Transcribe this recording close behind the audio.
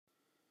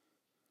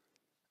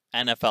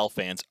NFL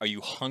fans, are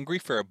you hungry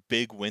for a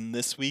big win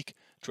this week?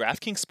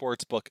 DraftKings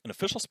Sportsbook, an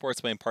official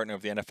sports betting partner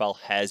of the NFL,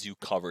 has you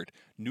covered.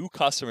 New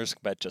customers can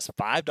bet just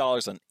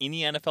 $5 on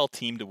any NFL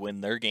team to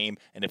win their game,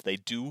 and if they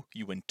do,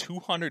 you win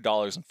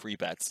 $200 in free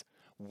bets.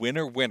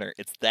 Winner, winner.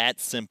 It's that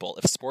simple.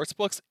 If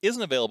Sportsbooks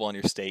isn't available in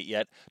your state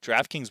yet,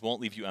 DraftKings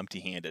won't leave you empty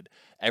handed.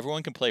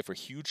 Everyone can play for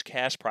huge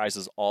cash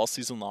prizes all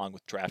season long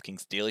with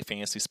DraftKings Daily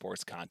Fantasy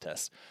Sports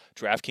Contests.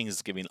 DraftKings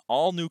is giving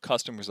all new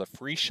customers a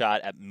free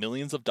shot at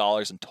millions of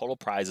dollars in total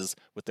prizes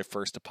with their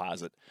first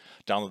deposit.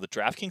 Download the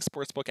DraftKings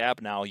Sportsbook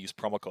app now, use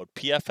promo code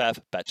PFF,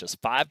 bet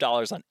just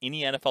 $5 on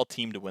any NFL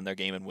team to win their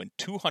game, and win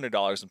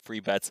 $200 in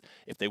free bets.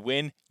 If they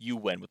win, you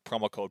win with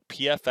promo code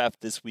PFF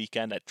this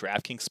weekend at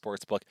DraftKings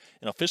Sportsbook,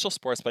 an official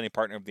sports betting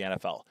partner of the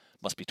NFL.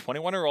 Must be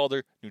 21 or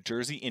older, New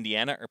Jersey,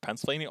 Indiana, or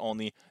Pennsylvania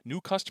only, new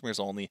customers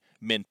only,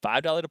 min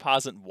 $5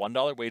 deposit and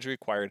 $1 wager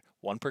required,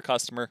 one per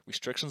customer.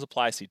 Restrictions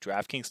apply. See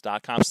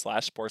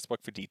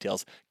DraftKings.com/sportsbook for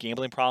details.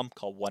 Gambling problem?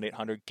 Call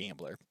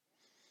 1-800-GAMBLER.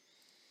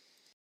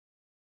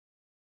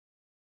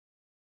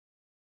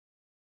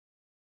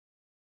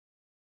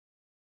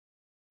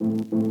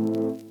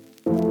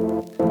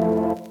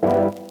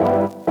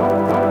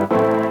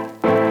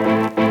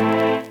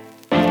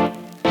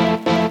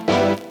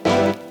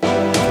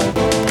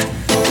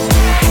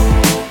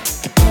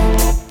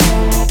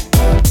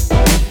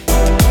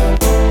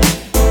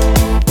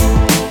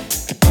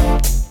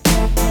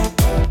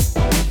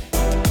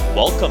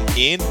 Welcome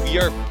in. We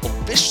are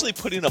officially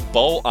putting a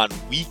bow on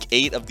Week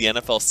 8 of the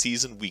NFL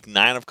season, Week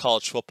 9 of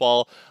college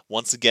football.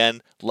 Once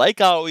again,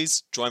 like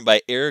always, joined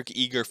by Eric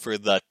Eager for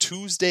the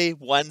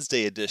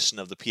Tuesday-Wednesday edition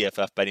of the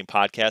PFF Betting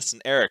Podcast.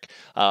 And Eric,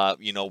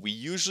 we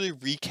usually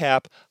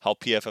recap how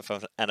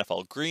PFF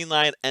NFL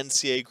Greenline,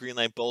 NCAA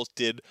Greenline both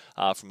did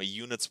from a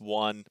Units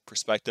 1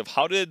 perspective.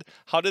 How did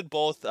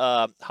both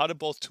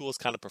tools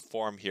kind of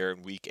perform here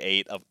in Week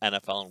 8 of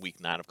NFL and Week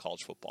 9 of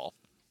college football?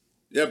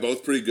 Yeah,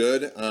 both pretty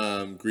good.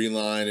 Green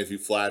line, if you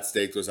flat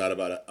staked, was out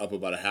up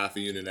about a half a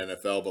unit in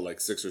NFL, but like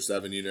 6 or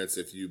 7 units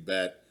if you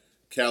bet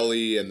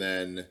Kelly, and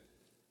then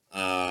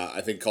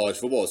I think college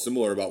football is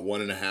similar, about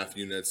 1.5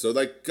 units. So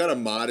like kind of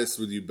modest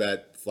when you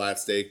bet flat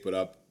stake, but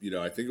up,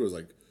 I think it was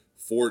like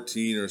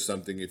 14 or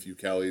something if you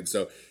Kelly'd.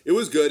 So it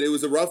was good. It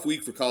was a rough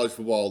week for college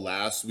football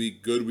last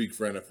week, good week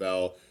for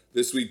NFL.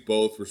 This week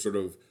both were sort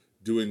of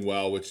doing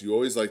well, which you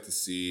always like to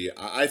see.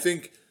 I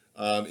think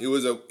it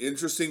was an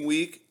interesting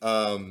week.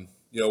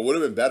 It would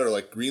have been better.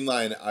 Like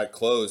Greenline at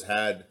close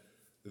had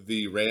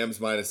the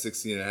Rams minus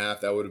 16.5.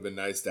 That would have been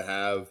nice to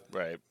have.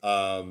 Right.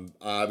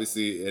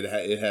 Obviously,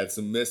 it had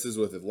some misses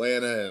with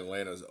Atlanta, and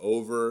Atlanta's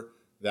over.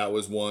 That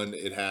was one.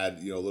 It had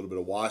a little bit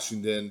of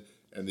Washington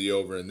and the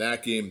over in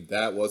that game.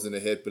 That wasn't a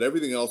hit, but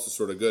everything else was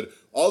sort of good.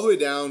 All the way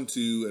down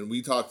to, and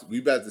we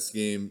bet this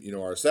game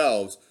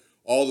ourselves,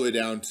 all the way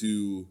down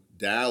to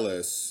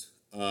Dallas.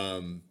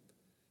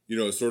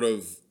 Sort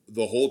of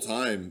the whole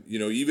time,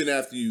 even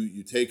after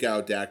you take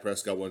out Dak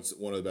Prescott, one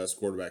of the best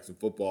quarterbacks in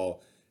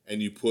football,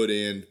 and you put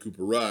in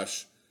Cooper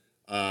Rush,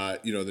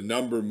 the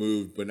number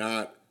moved, but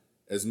not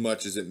as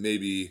much as it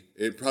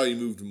probably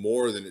moved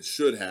more than it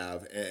should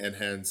have. And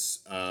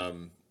hence,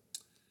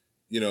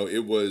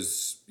 it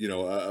was,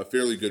 a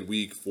fairly good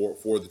week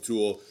for the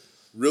tool.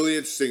 Really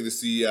interesting to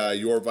see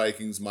your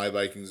Vikings, my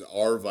Vikings,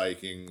 our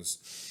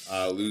Vikings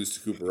lose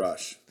to Cooper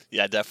Rush.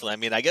 Yeah, definitely. I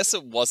mean, I guess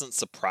it wasn't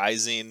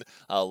surprising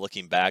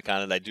looking back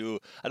on it. I don't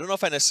know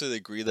if I necessarily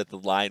agree that the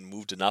line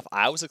moved enough.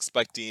 I was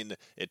expecting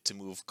it to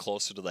move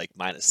closer to like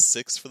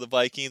 -6 for the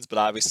Vikings, but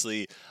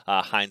obviously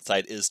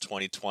hindsight is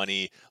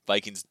 2020.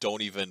 Vikings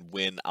don't even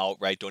win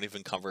outright, don't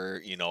even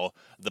cover,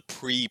 the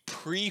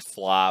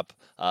pre-flop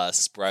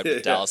spread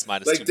with Dallas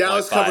minus like 2.5.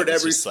 Dallas covered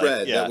every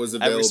spread that was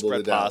available every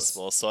spread to Dallas.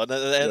 possible. So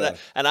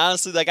and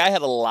honestly, like I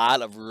had a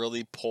lot of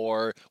really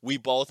poor. We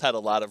both had a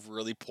lot of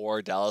really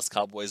poor Dallas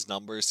Cowboys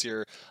numbers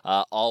here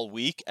all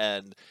week,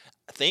 and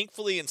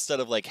thankfully, instead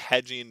of like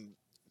hedging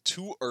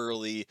too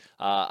early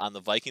on the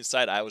Vikings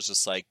side, I was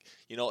just like,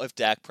 if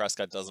Dak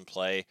Prescott doesn't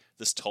play,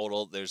 this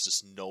total, there's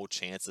just no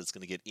chance it's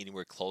going to get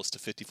anywhere close to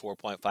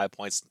 54.5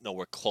 points,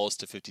 nowhere close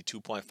to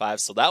 52.5.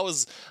 So that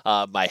was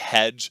my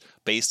hedge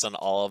based on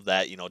all of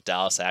that,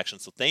 Dallas action.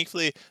 So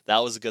thankfully, that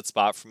was a good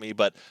spot for me.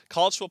 But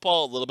college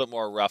football, a little bit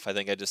more rough. I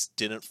think I just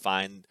didn't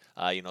find,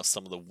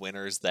 some of the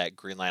winners that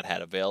Greenline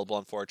had available,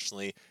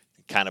 unfortunately.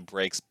 Kind of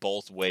breaks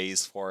both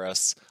ways for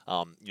us,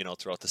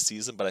 throughout the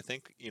season. But I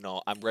think,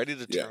 I'm ready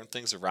to turn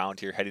things around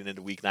here heading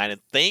into Week 9.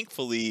 And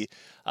thankfully,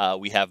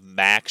 we have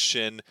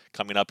Maction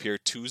coming up here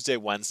Tuesday,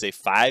 Wednesday,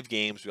 5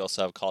 games. We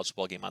also have a college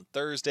football game on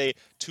Thursday,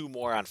 2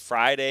 more on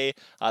Friday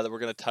that we're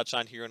going to touch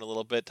on here in a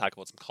little bit, talk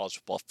about some college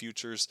football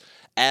futures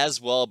as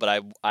well.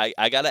 But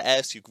I got to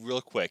ask you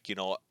real quick,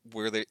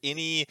 were there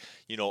any,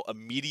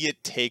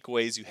 immediate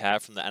takeaways you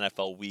have from the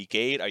NFL Week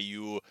 8? Are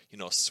you,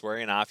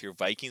 swearing off your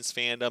Vikings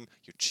fandom,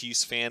 your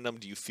Chiefs fandom?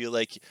 Do you feel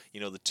like,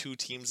 the two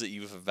teams that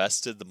you've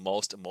invested the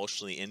most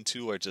emotionally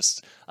into are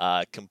just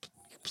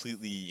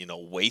completely,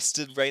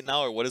 wasted right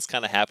now? Or what is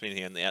kind of happening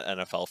here in the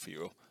NFL for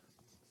you?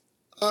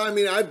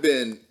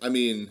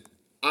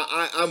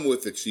 I'm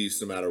with the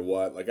Chiefs no matter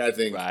what. Like I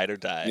think, Ride or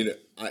die.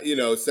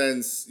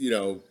 since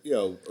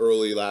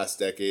early last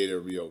decade,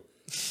 or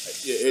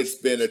it's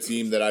been a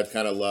team that I've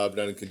kind of loved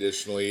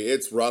unconditionally.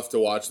 It's rough to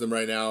watch them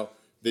right now.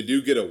 They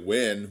do get a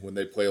win when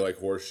they play like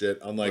horseshit,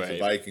 unlike the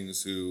Right.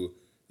 Vikings, who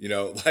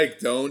like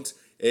don't.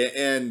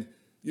 And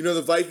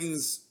the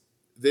Vikings,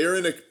 they're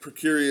in a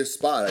precarious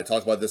spot. I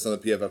talked about this on the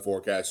PFF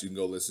forecast. You can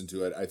go listen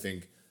to it. I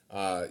think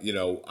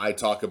I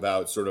talk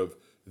about sort of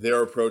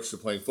their approach to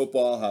playing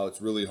football, how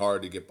it's really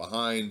hard to get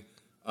behind.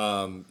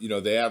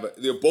 They have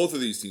both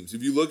of these teams.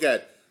 If you look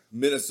at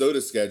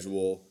Minnesota's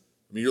schedule,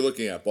 I mean, you're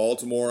looking at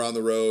Baltimore on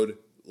the road,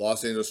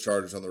 Los Angeles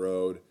Chargers on the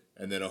road,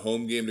 and then a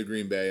home game to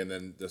Green Bay, and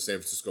then the San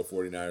Francisco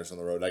 49ers on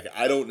the road. Like,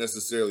 I don't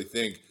necessarily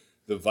think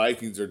the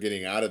Vikings are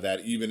getting out of that,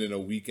 even in a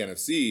weak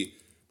NFC.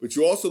 But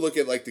you also look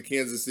at, like, the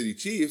Kansas City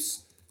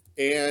Chiefs,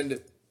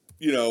 and,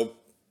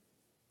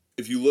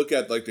 if you look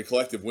at, like, the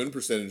collective win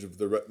percentage of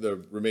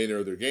the remainder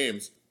of their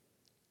games,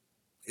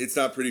 it's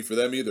not pretty for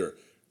them either.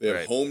 They have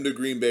Right. home to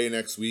Green Bay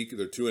next week.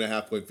 They're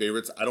 2.5-point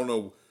favorites. I don't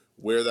know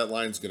where that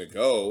line's going to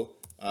go,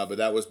 but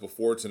that was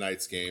before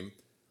tonight's game.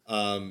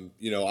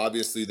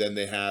 Obviously, then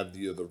they have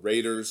the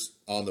Raiders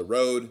on the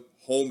road,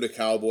 home to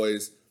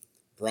Cowboys.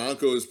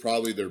 Broncos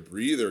probably their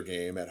breather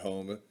game at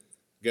home.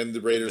 Again,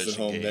 the Raiders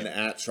Division at home, game. then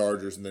at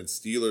Chargers, and then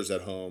Steelers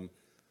at home.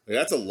 Like,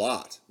 that's a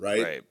lot,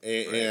 right? Right,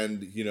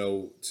 And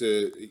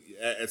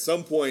at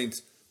some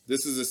point,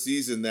 this is a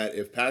season that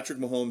if Patrick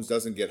Mahomes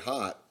doesn't get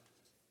hot,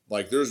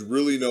 like, there's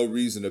really no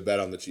reason to bet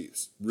on the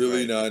Chiefs.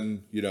 Really Right.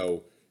 none,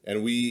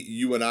 And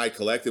you and I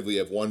collectively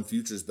have one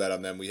futures bet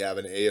on them. We have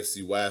an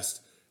AFC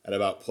West at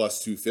about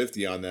plus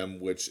 250 on them,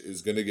 which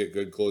is going to get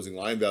good closing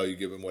line value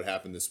given what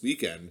happened this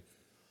weekend.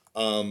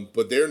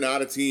 But they're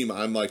not a team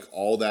I'm like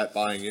all that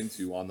buying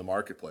into on the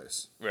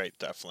marketplace. Right,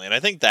 definitely. And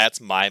I think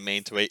that's my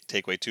main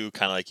takeaway too.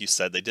 Kind of like you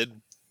said, they did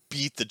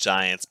beat the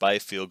Giants by a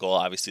field goal.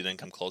 Obviously, didn't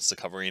come close to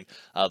covering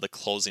the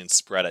closing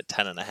spread at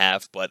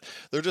 10.5. But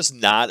they're just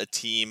not a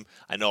team.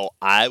 I know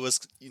I was,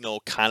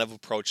 kind of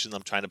approaching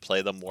them, trying to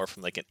play them more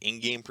from like an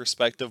in-game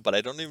perspective. But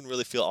I don't even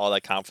really feel all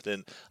that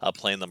confident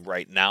playing them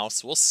right now.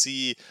 So we'll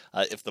see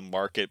if the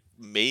market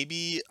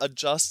maybe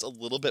adjust a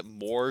little bit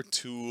more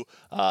to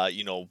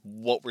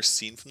what we're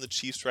seeing from the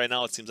Chiefs right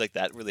now. It seems like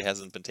that really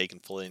hasn't been taken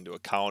fully into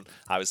account.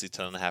 Obviously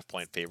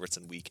 10.5-point favorites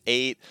in week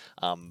 8.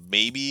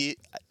 Maybe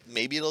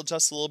it'll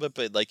adjust a little bit,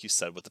 but like you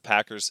said, with the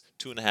Packers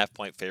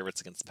 2.5-point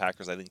favorites against the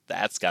Packers, I think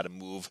that's got to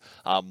move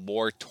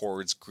more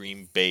towards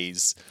Green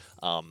Bay's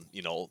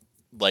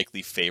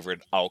likely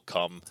favorite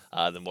outcome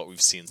than what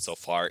we've seen so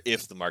far,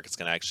 if the market's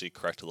going to actually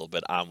correct a little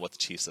bit on what the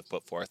Chiefs have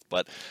put forth.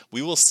 But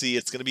we will see.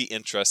 It's going to be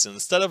interesting.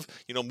 Instead of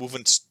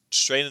moving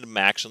straight into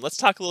action, let's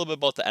talk a little bit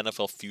about the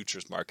NFL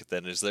futures market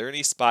then. Is there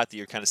any spot that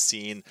you're kind of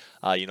seeing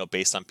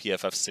based on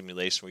PFF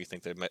simulation where you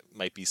think there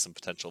might be some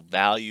potential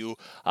value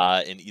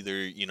in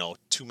either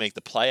to make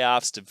the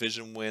playoffs,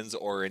 division wins,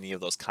 or any of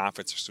those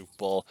conference or Super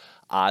Bowl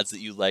odds that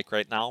you like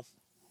right now?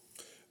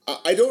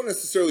 I don't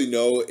necessarily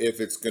know if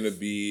it's going to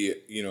be,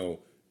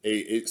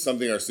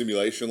 something our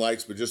simulation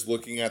likes, but just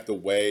looking at the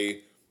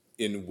way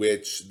in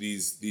which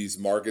these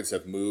markets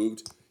have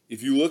moved.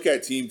 If you look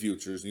at team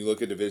futures and you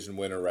look at division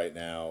winner right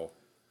now,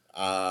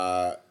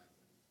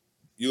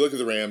 you look at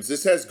the Rams,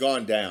 this has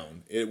gone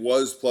down. It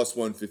was plus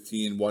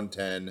 115,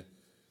 110.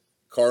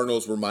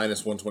 Cardinals were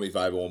minus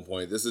 125 at one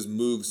point. This has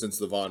moved since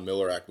the Von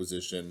Miller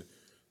acquisition.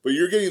 But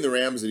you're getting the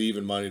Rams at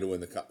even money to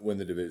win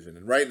the division.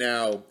 And right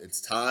now,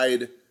 it's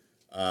tied.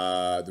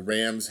 The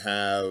Rams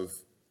have,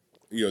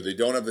 they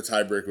don't have the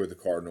tiebreaker with the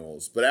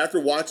Cardinals. But after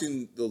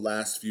watching the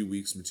last few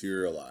weeks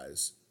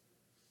materialize,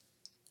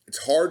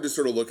 it's hard to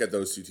sort of look at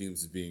those two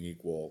teams as being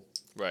equal.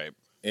 Right.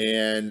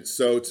 And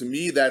so to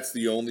me, that's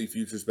the only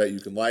futures bet you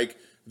can like.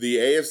 The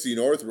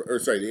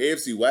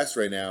AFC West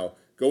right now,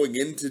 going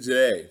into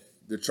today,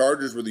 the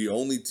Chargers were the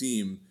only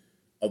team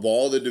of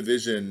all the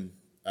division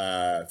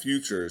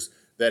futures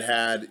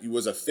that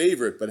was a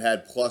favorite but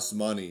had plus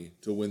money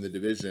to win the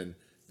division.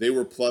 They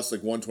were plus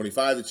like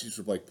 125. The Chiefs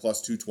were like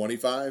plus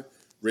 225.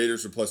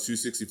 Raiders were plus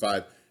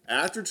 265.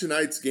 After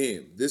tonight's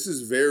game, this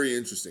is very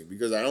interesting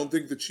because I don't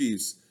think the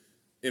Chiefs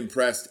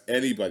impressed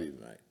anybody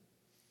tonight.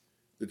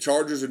 The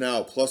Chargers are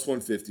now plus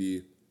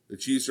 150. The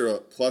Chiefs are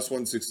plus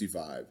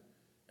 165.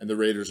 And the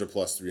Raiders are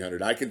plus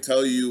 300. I can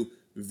tell you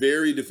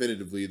very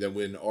definitively that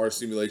when our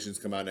simulations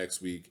come out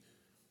next week,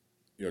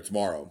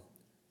 tomorrow,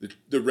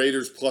 the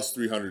Raiders plus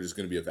 300 is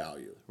going to be a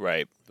value.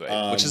 Right.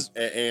 Which is,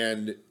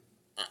 and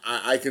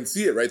I can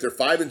see it, right? They're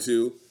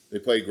 5-2. They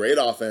play great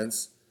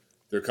offense.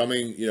 They're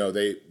coming,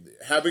 they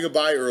having a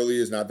bye early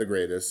is not the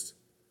greatest.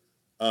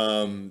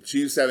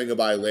 Chiefs having a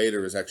bye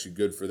later is actually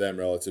good for them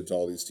relative to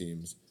all these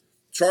teams.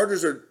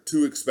 Chargers are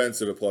too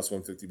expensive at plus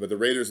 150, but the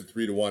Raiders at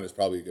 3-1 is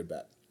probably a good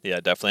bet. Yeah,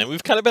 definitely. And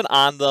we've kind of been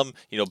on them,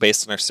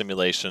 based on our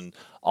simulation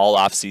all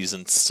off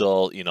season.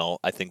 Still,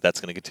 I think that's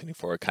going to continue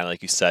forward. Kind of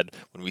like you said,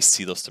 when we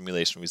see those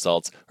simulation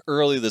results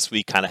early this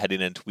week, kind of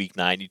heading into week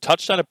 9. You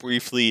touched on it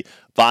briefly.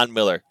 Von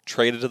Miller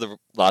traded to the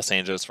Los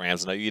Angeles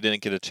Rams. I know you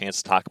didn't get a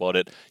chance to talk about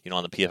it,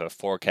 on the PFF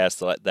forecast.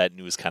 That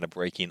news kind of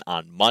breaking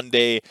on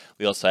Monday.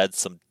 We also had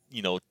some,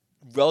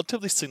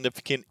 relatively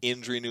significant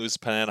injury news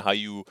depending on how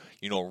you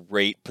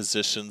rate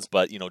positions,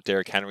 but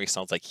Derrick Henry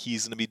sounds like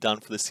he's going to be done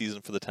for the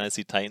season for the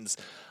Tennessee Titans.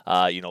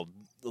 A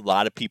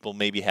lot of people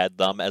maybe had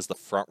them as the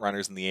front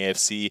runners in the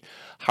AFC.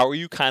 How are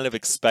you kind of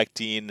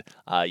expecting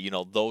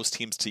those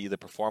teams to either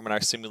perform in our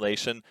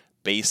simulation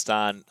based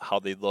on how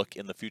they look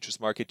in the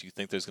futures market? Do you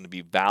think there's going to be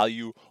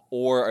value,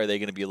 or are they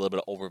going to be a little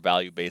bit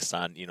overvalued based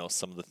on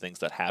some of the things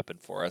that happen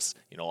for us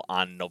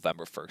on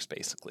November 1st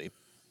basically?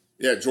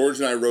 Yeah, George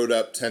and I wrote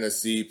up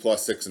Tennessee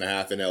plus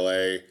 6.5 in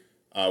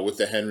LA with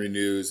the Henry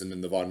news, and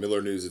then the Von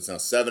Miller news. It's now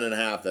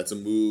 7.5. That's a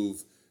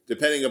move,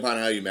 depending upon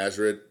how you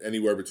measure it,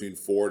 anywhere between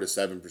 4 to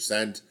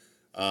 7%.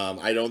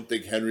 I don't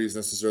think Henry is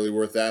necessarily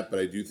worth that, but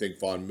I do think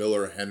Von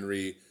Miller,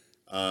 Henry,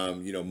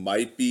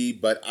 might be.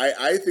 But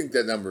I think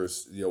that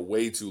number's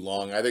way too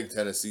long. I think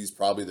Tennessee's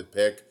probably the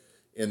pick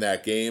in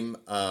that game.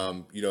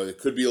 It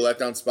could be a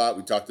letdown spot.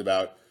 We talked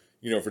about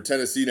for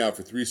Tennessee now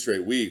for 3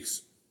 straight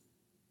weeks.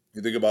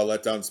 You think about a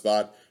letdown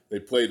spot. They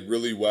played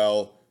really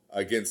well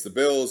against the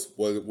Bills.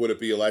 Would it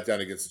be a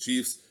letdown against the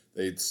Chiefs?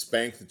 They'd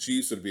spank the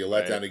Chiefs. Would it be a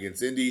letdown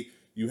against Indy?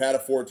 You had a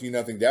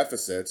 14-0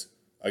 deficit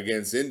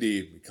against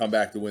Indy. You come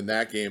back to win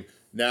that game.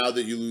 Now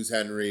that you lose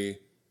Henry,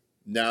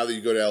 now that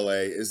you go to LA,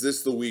 is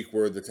this the week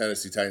where the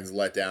Tennessee Titans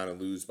let down and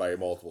lose by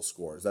multiple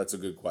scores? That's a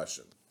good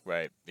question.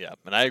 Right. Yeah.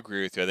 And I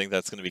agree with you. I think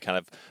that's going to be kind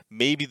of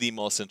maybe the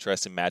most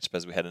interesting matchup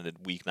as we head into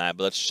week 9.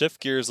 But let's shift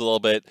gears a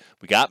little bit.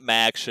 We got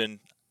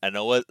action. I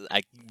know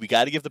we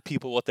got to give the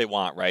people what they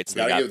want, right?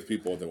 So got to give the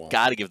people what they want.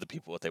 Got to give the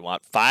people what they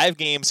want. 5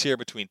 games here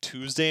between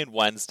Tuesday and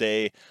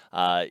Wednesday.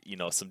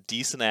 Some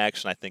decent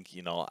action. I think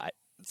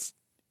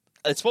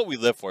it's what we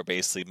live for,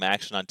 basically.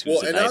 Action on Tuesday.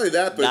 Well, and night. not only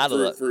that,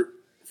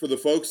 but for the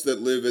folks that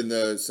live in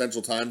the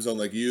Central Time Zone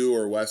like you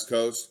or West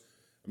Coast,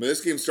 I mean,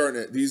 these games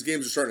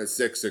are starting at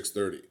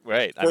 6:30.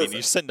 Right. Perfect. I mean,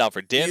 you're sitting down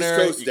for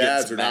dinner. East Coast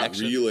dads are not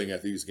reeling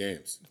at these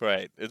games.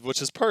 Right,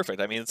 which is perfect.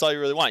 I mean, it's all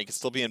you really want. You can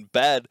still be in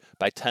bed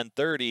by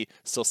 10:30,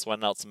 still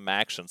sweating out some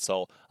action.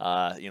 So,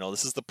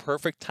 this is the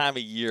perfect time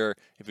of year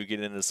if you get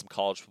into some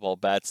college football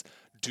bets.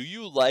 Do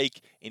you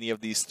like any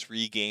of these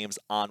 3 games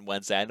on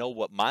Wednesday? I know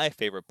what my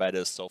favorite bet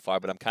is so far,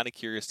 but I'm kind of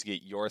curious to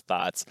get your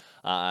thoughts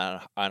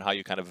on how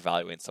you kind of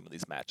evaluate some of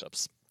these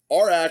matchups.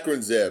 Our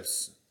Akron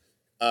Zips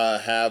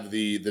have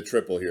the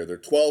triple here. They're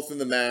 12th in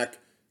the MAC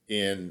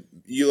in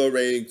ELO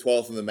rating,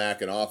 12th in the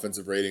MAC in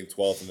offensive rating,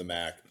 12th in the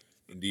MAC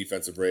in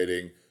defensive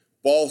rating.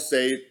 Ball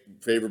State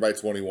favored by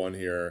 21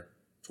 here,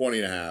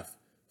 20.5.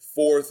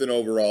 4th in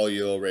overall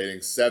ELO rating,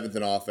 7th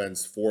in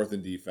offense, 4th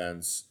in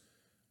defense.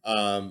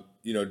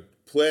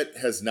 Plitt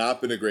has not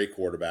been a great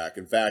quarterback.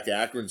 In fact,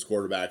 Akron's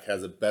quarterback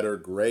has a better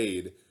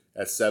grade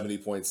at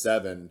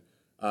 70.7.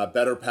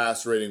 Better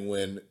pass rating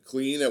when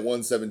clean at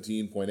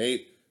 117.8.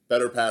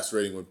 Better pass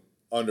rating when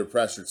under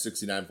pressure at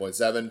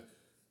 69.7.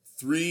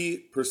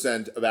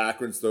 3% of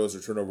Akron's throws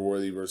are turnover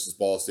worthy versus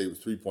Ball State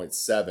with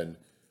 3.7.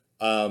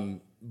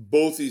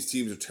 Both these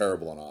teams are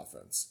terrible on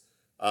offense.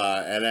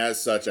 And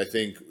as such, I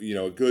think,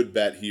 a good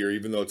bet here,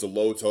 even though it's a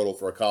low total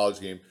for a college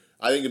game,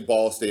 I think in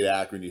Ball State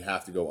Akron, you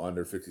have to go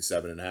under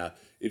 57.5.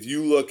 If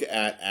you look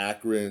at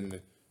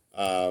Akron,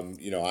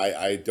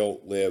 I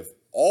don't live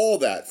all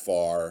that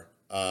far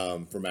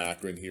from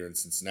Akron here in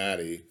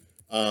Cincinnati.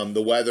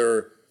 The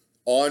weather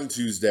on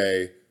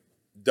Tuesday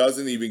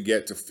doesn't even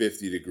get to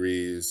 50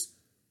 degrees.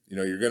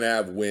 You're going to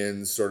have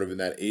winds sort of in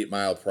that 8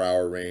 mile per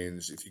hour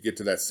range. If you get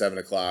to that 7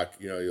 o'clock,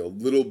 a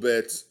little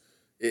bit,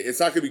 it's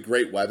not going to be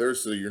great weather,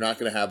 so you're not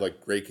going to have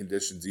like great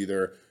conditions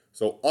either.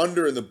 So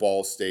under in the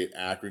Ball State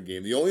Akron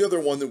game. The only other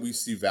one that we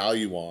see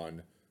value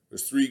on,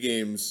 there's 3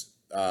 games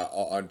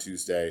on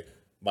Tuesday.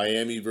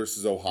 Miami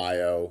versus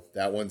Ohio.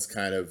 That one's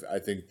kind of, I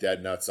think,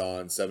 dead nuts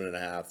on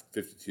 7.5,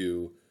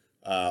 52.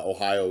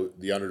 Ohio,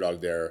 the underdog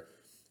there.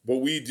 But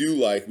we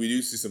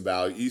do see some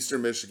value.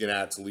 Eastern Michigan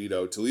at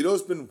Toledo.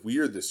 Toledo's been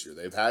weird this year.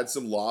 They've had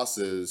some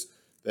losses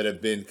that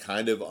have been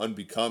kind of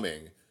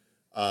unbecoming.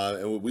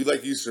 And we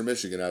like Eastern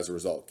Michigan as a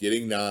result.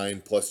 Getting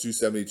 9 plus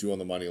 272 on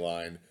the money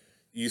line.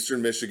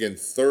 Eastern Michigan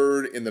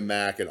 3rd in the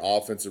MAC in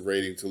offensive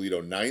rating.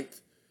 Toledo 9th.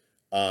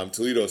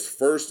 Toledo's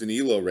 1st in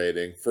ELO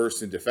rating,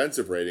 1st in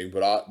defensive rating.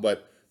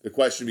 But the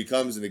question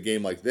becomes in a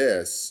game like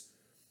this,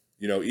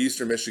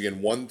 Eastern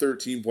Michigan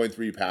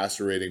 113.3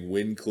 passer rating,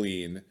 win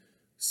clean.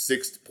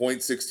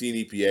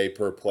 6.16 EPA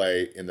per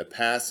play in the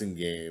passing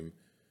game.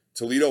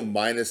 Toledo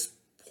minus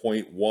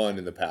 0.1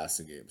 in the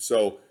passing game.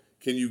 So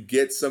can you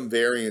get some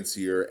variance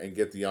here and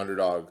get the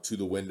underdog to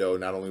the window,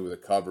 not only with a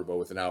cover, but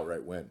with an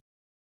outright win?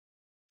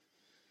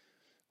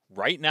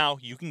 Right now,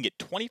 you can get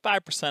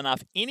 25%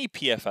 off any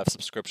PFF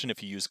subscription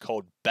if you use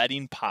code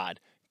BettingPod.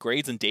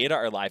 grades and data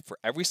are live for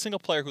every single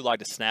player who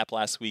logged a snap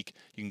last week.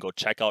 You can go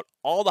check out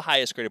all the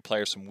highest graded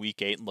players from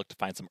week 8 and look to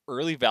find some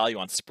early value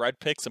on spread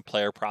picks and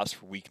player props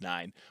for week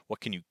 9. What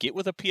can you get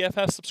with a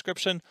PFF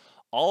subscription?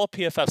 All of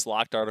PFF's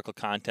locked article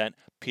content,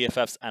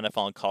 PFF's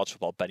NFL and college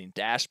football betting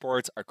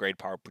dashboards, our grade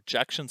power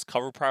projections,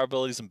 cover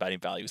probabilities, and betting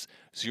values.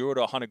 0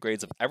 to 100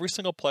 grades of every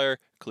single player,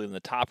 including the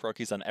top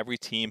rookies on every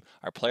team.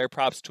 Our player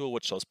props tool,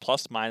 which shows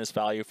plus minus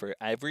value for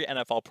every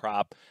NFL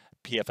prop.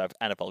 PFF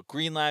NFL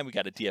Greenline, we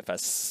got a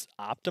DFS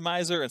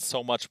optimizer, and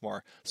so much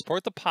more.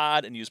 Support the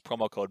pod and use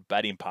promo code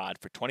BettingPod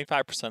for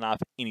 25%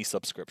 off any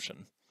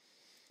subscription.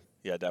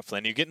 Yeah, definitely.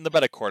 And you're getting the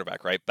better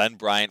quarterback, right? Ben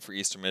Bryant for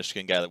Eastern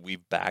Michigan, guy that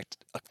we've backed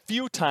a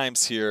few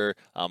times here,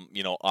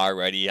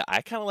 already.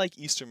 I kind of like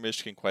Eastern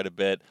Michigan quite a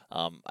bit.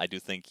 I do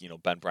think,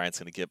 Ben Bryant's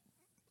going to get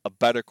a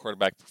better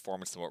quarterback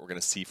performance than what we're going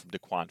to see from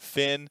DeQuan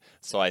Finn.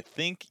 So I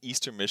think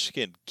Eastern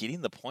Michigan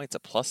getting the points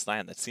at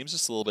 +9, that seems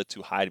just a little bit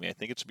too high to me. I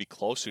think it should be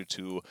closer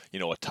to,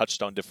 a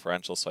touchdown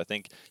differential. So I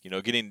think,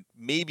 getting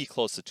maybe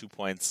close to 2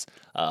 points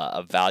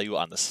of value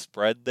on the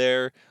spread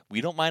there. We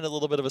don't mind a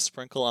little bit of a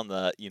sprinkle on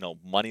the,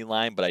 money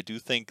line, but I do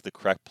think the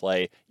correct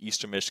play,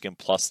 Eastern Michigan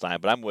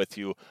 +9. But I'm with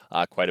you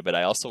quite a bit.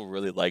 I also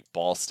really like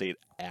Ball State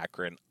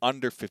Akron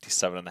under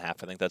 57.5. I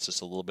think that's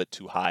just a little bit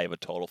too high of a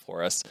total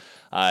for us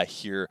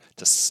here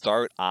to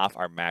start off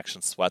our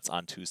Maction Sweats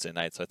on Tuesday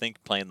night. So I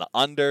think playing the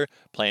under,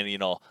 playing,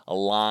 a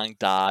long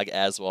dog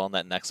as well in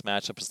that next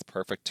matchup is the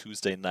perfect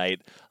Tuesday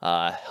night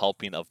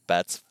helping of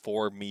bets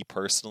for me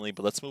personally.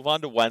 But let's move on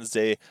to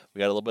Wednesday. We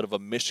got a little bit of a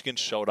Michigan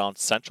showdown.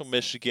 Central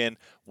Michigan,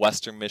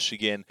 Western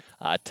Michigan,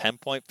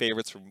 10-point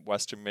favorites from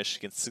Western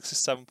Michigan,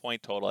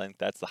 67-point total. I think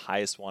that's the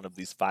highest one of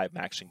these 5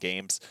 Maction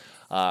games.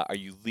 Are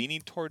you leaning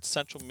towards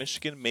Central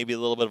Michigan? Maybe a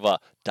little bit of a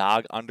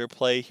dog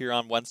underplay here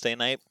on Wednesday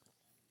night?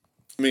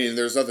 I mean,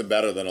 there's nothing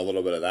better than a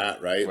little bit of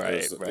that, right?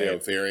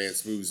 Right.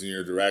 Variance moves in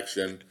your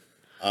direction.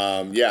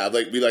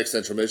 We like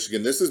Central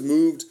Michigan. This has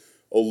moved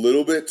a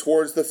little bit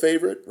towards the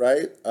favorite,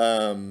 right?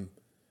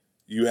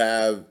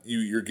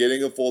 You're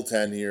getting a full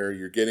 10 here.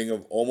 You're getting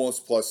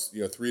almost plus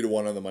 3 to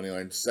 1 on the money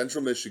line.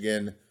 Central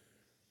Michigan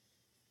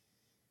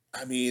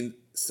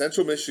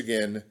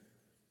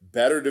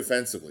better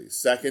defensively,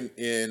 second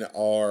in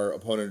our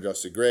opponent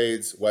adjusted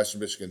grades. Western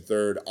Michigan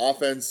third,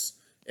 offense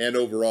and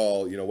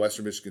overall.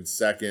 Western Michigan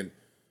second,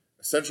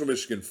 Central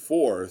Michigan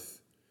fourth.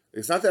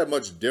 It's not that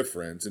much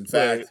difference. In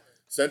fact,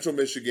 Central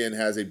Michigan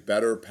has a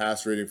better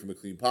pass rating from a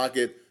clean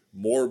pocket,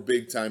 more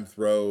big time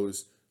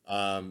throws.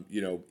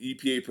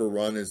 EPA per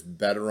run is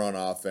better on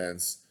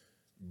offense.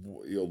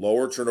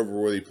 Lower turnover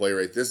worthy play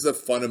rate. This is a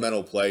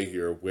fundamental play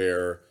here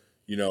where,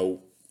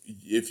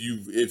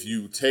 if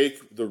you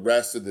take the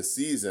rest of the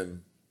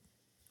season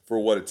for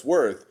what it's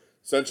worth,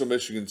 Central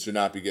Michigan should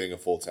not be getting a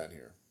full 10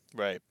 here.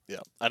 Right.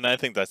 Yeah. And I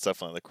think that's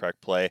definitely the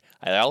correct play.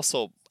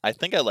 I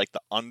think I like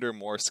the under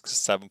more. 6 to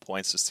 7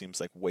 points just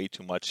seems like way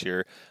too much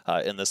here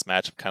in this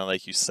matchup. Kind of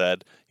like you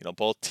said,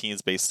 both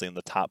teams basically in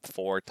the top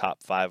 4,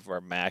 top 5 of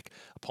our MAC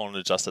opponent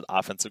adjusted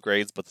offensive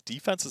grades, but the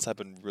defenses have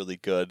been really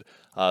good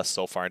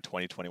so far in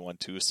 2021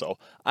 too. So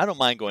I don't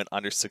mind going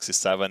under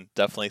 67.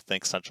 Definitely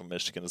think Central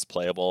Michigan is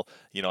playable,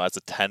 as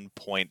a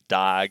 10-point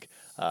dog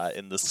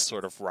in this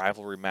sort of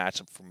rivalry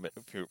matchup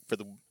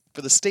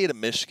for the state of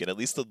Michigan, at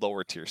least the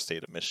lower tier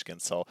state of Michigan.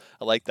 So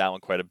I like that one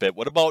quite a bit.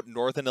 What about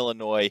Northern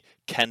Illinois,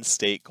 Kent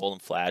State, Golden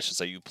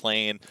Flashes? Are you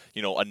playing,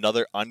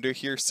 another under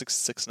here,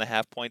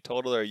 6.5 point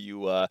total? Or are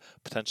you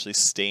potentially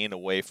staying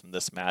away from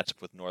this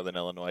matchup with Northern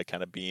Illinois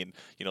kind of being,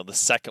 the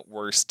second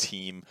worst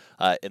team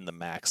in the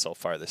MAC so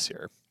far this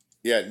year?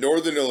 Yeah,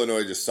 Northern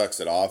Illinois just sucks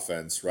at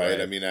offense,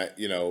 right? I mean,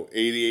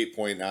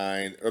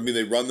 88.9.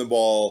 They run the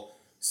ball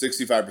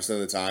 65% of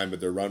the time, but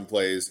their run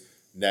plays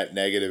net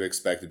negative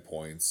expected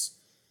points.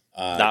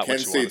 Not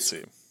what you want to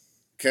see.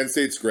 Kent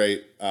State's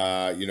great.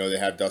 They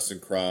have Dustin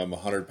Crum,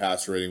 100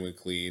 passer rating when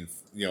clean,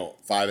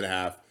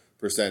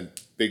 5.5%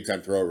 big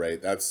time throw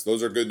rate.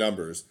 Those are good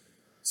numbers.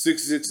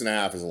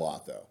 66.5 is a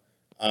lot though.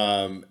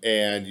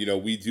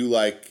 We do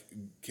like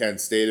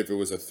Kent State. If it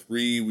was a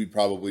 3, we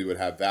probably would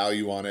have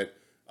value on it.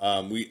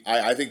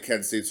 I think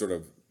Kent State sort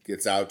of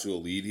gets out to a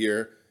lead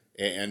here,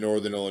 and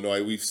Northern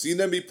Illinois. We've seen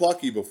them be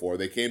plucky before.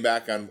 They came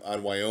back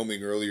on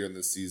Wyoming earlier in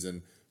this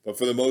season. But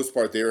for the most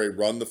part, they're a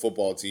run the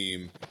football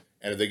team,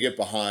 and if they get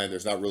behind,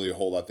 there's not really a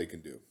whole lot they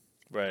can do.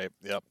 Right.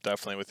 Yep.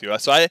 Definitely with you.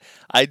 So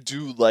I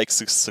do like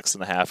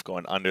 6.5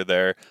 going under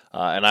there,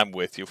 and I'm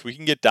with you. If we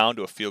can get down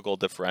to a field goal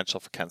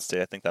differential for Kent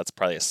State, I think that's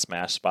probably a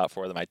smash spot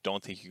for them. I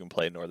don't think you can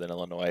play Northern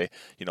Illinois,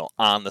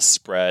 on the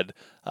spread,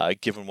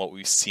 given what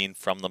we've seen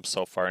from them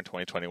so far in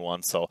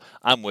 2021. So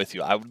I'm with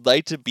you. I would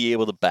like to be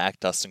able to back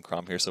Dustin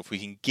Crum here. So if we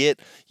can get,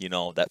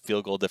 that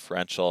field goal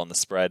differential on the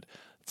spread,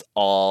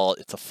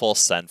 it's a full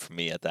send for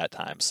me at that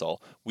time. So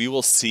we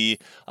will see.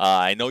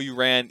 I know you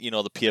ran, the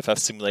PFF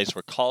simulation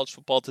for college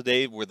football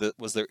today.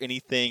 Was there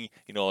anything,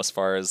 as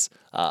far as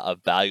a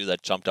value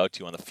that jumped out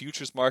to you on the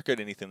futures market?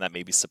 Anything that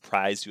maybe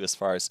surprised you as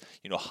far as,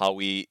 how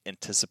we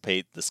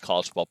anticipate this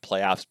college football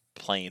playoffs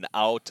playing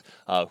out,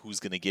 who's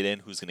going to get in,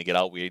 who's going to get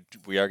out? We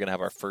are going to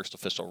have our first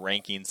official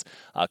rankings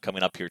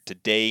coming up here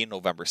today,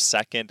 November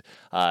 2nd.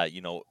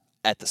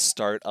 At the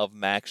start of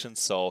Maction.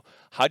 So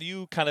how do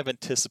you kind of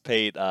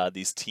anticipate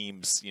these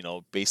teams,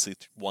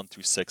 basically 1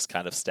 through 6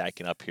 kind of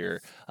stacking up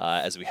here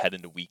as we head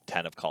into week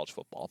 10 of college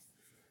football?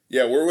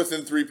 Yeah, we're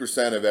within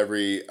 3% of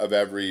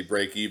every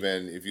break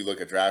even if you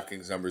look at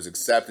DraftKings numbers,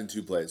 except in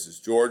 2 places.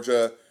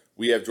 Georgia,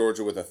 we have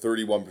Georgia with a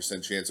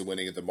 31% chance of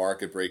winning at the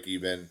market break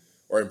even,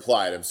 or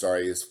implied, I'm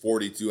sorry, is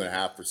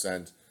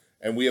 42.5%.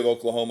 And we have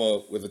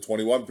Oklahoma with a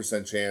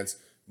 21% chance,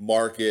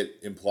 market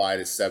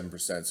implied is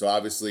 7%. So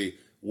obviously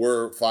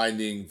we're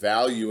finding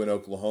value in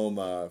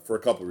Oklahoma for a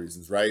couple of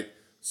reasons, right?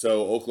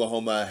 So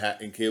Oklahoma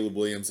and Caleb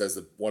Williams as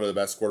one of the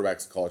best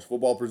quarterbacks in college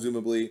football,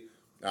 presumably.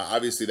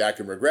 Obviously that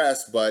can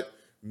regress, but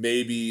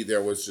maybe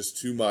there was just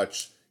too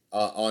much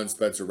on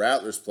Spencer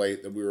Rattler's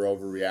plate that we were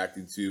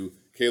overreacting to.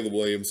 Caleb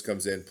Williams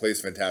comes in,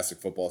 plays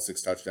fantastic football,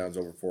 6 touchdowns,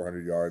 over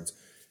 400 yards.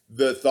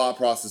 The thought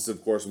process,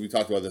 of course, and we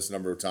talked about this a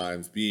number of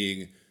times,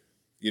 being,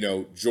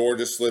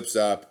 Georgia slips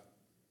up,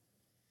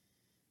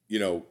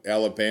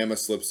 Alabama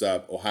slips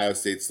up, Ohio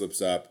State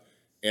slips up,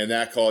 and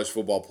that college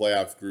football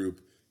playoff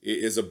group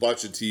is a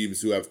bunch of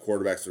teams who have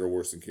quarterbacks that are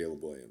worse than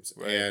Caleb Williams.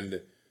 Right.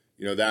 And,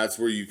 that's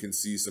where you can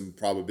see some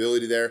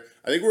probability there.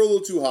 I think we're a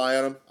little too high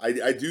on them.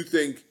 I do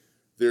think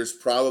there's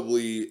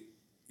probably,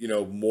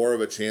 more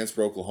of a chance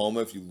for Oklahoma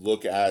if you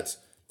look at,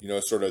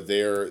 sort of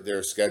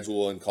their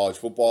schedule in college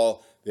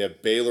football. They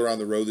have Baylor on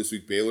the road this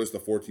week. Baylor's the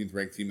 14th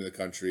ranked team in the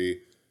country.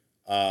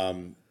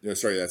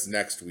 That's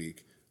next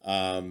week.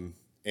 And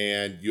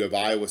you have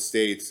Iowa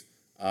State,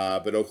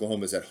 but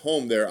Oklahoma's at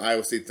home there.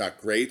 Iowa State's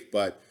not great,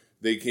 but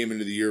they came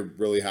into the year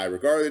really high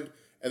regarded.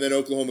 And then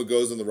Oklahoma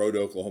goes on the road to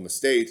Oklahoma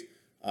State,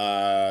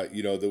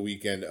 the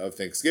weekend of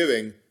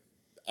Thanksgiving.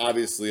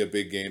 Obviously a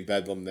big game,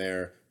 Bedlam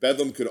there.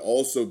 Bedlam could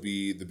also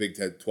be the Big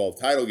 12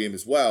 title game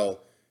as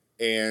well.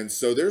 And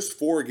so there's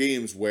 4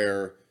 games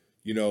where,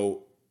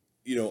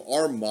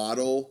 our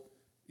model,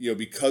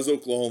 because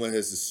Oklahoma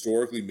has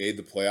historically made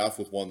the playoff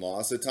with 1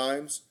 loss at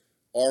times,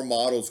 our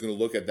model is going to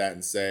look at that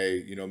and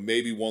say,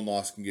 maybe 1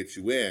 loss can get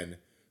you in.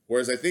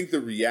 Whereas I think the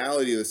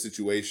reality of the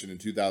situation in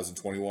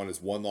 2021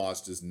 is 1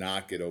 loss does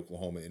not get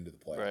Oklahoma into the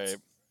playoffs.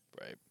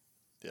 Right.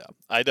 Yeah,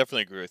 I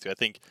definitely agree with you. I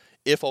think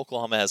if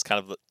Oklahoma has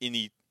kind of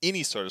any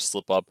sort of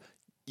slip up,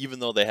 even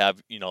though they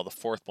have, the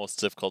 4th most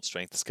difficult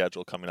strength of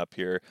schedule coming up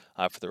here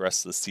for the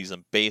rest of the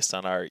season, based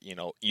on our,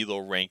 ELO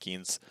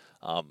rankings,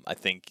 I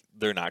think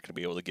they're not going to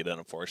be able to get in,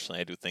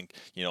 unfortunately. I do think,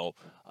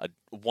 a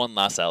 1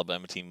 loss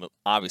Alabama team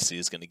obviously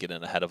is going to get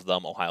in ahead of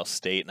them, Ohio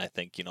State. And I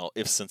think,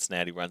 if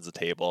Cincinnati runs the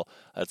table,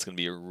 it's going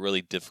to be a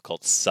really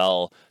difficult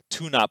sell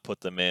to not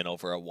put them in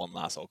over a 1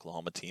 loss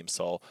Oklahoma team.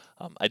 So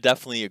I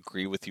definitely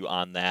agree with you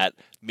on that.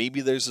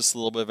 Maybe there's just a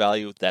little bit of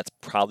value. That's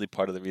probably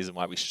part of the reason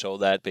why we show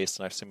that based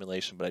on our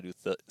simulation. But I do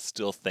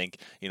still think,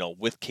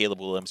 with Caleb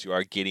Williams, you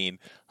are getting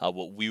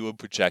what we would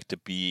project to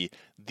be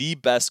the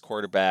best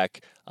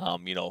quarterback,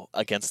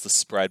 against the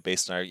spread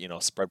based on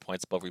our, spread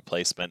points above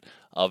replacement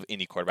of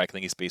any quarterback. I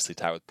think he's basically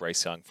tied with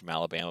Bryce Young from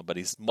Alabama, but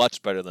he's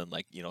much better than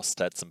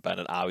Stetson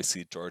Bennett.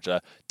 Obviously,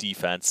 Georgia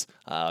defense,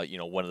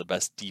 one of the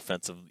best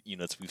defensive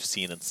units we've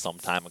seen in some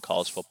time in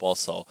college football.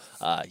 So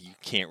you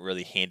can't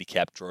really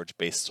handicap Georgia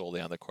based solely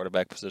on the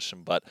quarterback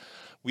position, but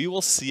we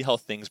will see how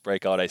things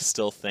break out. I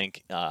still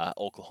think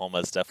Oklahoma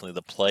is definitely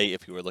the play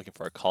if you were looking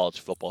for a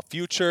college football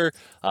future.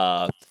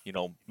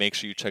 Make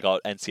sure you check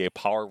out NCAA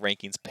Power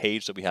Rankings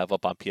page that we have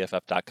up on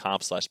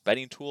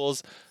pff.com/betting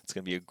tools. It's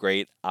going to be a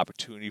great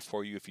opportunity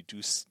for you if you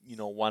do,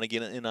 want to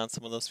get in on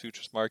some of those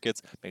futures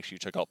markets. Make sure you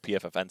check out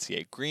PFF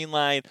NCAA Green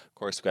Line. Of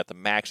course, we've got the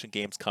Maction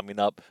games coming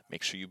up.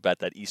 Make sure you bet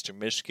that Eastern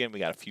Michigan. We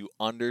got a few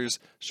unders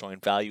showing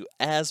value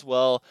as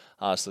well.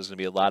 So there's going to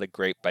be a lot of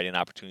great betting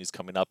opportunities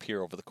coming up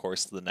here over the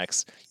course of the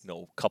next,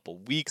 couple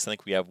weeks. I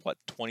think we have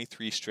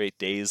 23 straight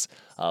days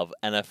of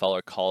NFL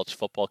or college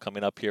football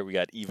coming up here. We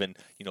got even,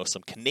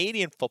 some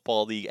Canadian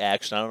Football League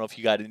action. I don't know if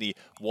you got any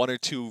 1 or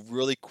 2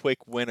 really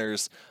quick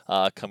winners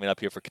coming up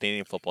here for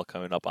Canadian football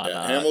coming up on.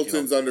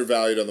 Hamilton's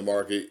undervalued on the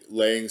market,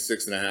 laying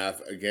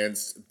 6.5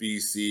 against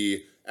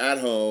BC at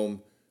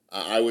home.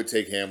 I would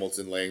take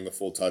Hamilton laying the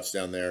full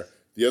touchdown there.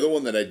 The other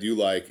one that I do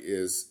like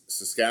is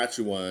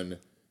Saskatchewan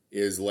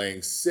is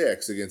laying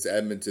 6 against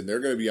Edmonton. They're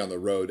going to be on the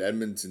road.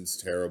 Edmonton's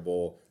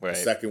terrible, right. The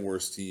second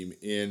worst team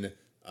in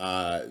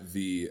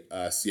the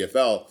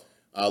CFL.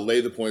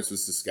 Lay the points with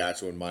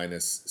Saskatchewan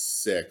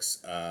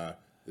 -6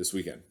 this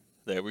weekend.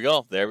 There we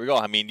go.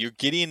 I mean, you're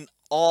getting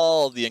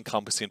all the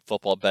encompassing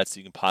football bets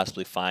you can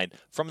possibly find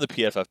from the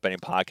PFF Betting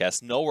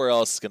Podcast. Nowhere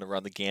else is going to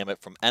run the gamut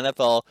from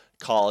NFL,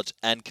 college,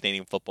 and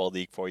Canadian Football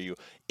League for you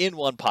in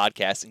one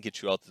podcast and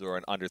get you out the door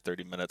in under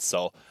 30 minutes.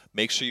 So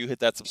make sure you hit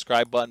that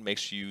subscribe button. Make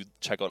sure you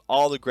check out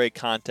all the great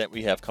content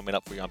we have coming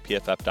up for you on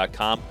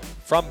PFF.com.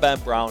 From Ben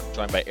Brown,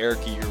 joined by Eric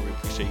Eager, we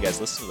appreciate you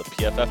guys listening to the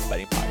PFF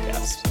Betting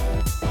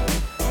Podcast.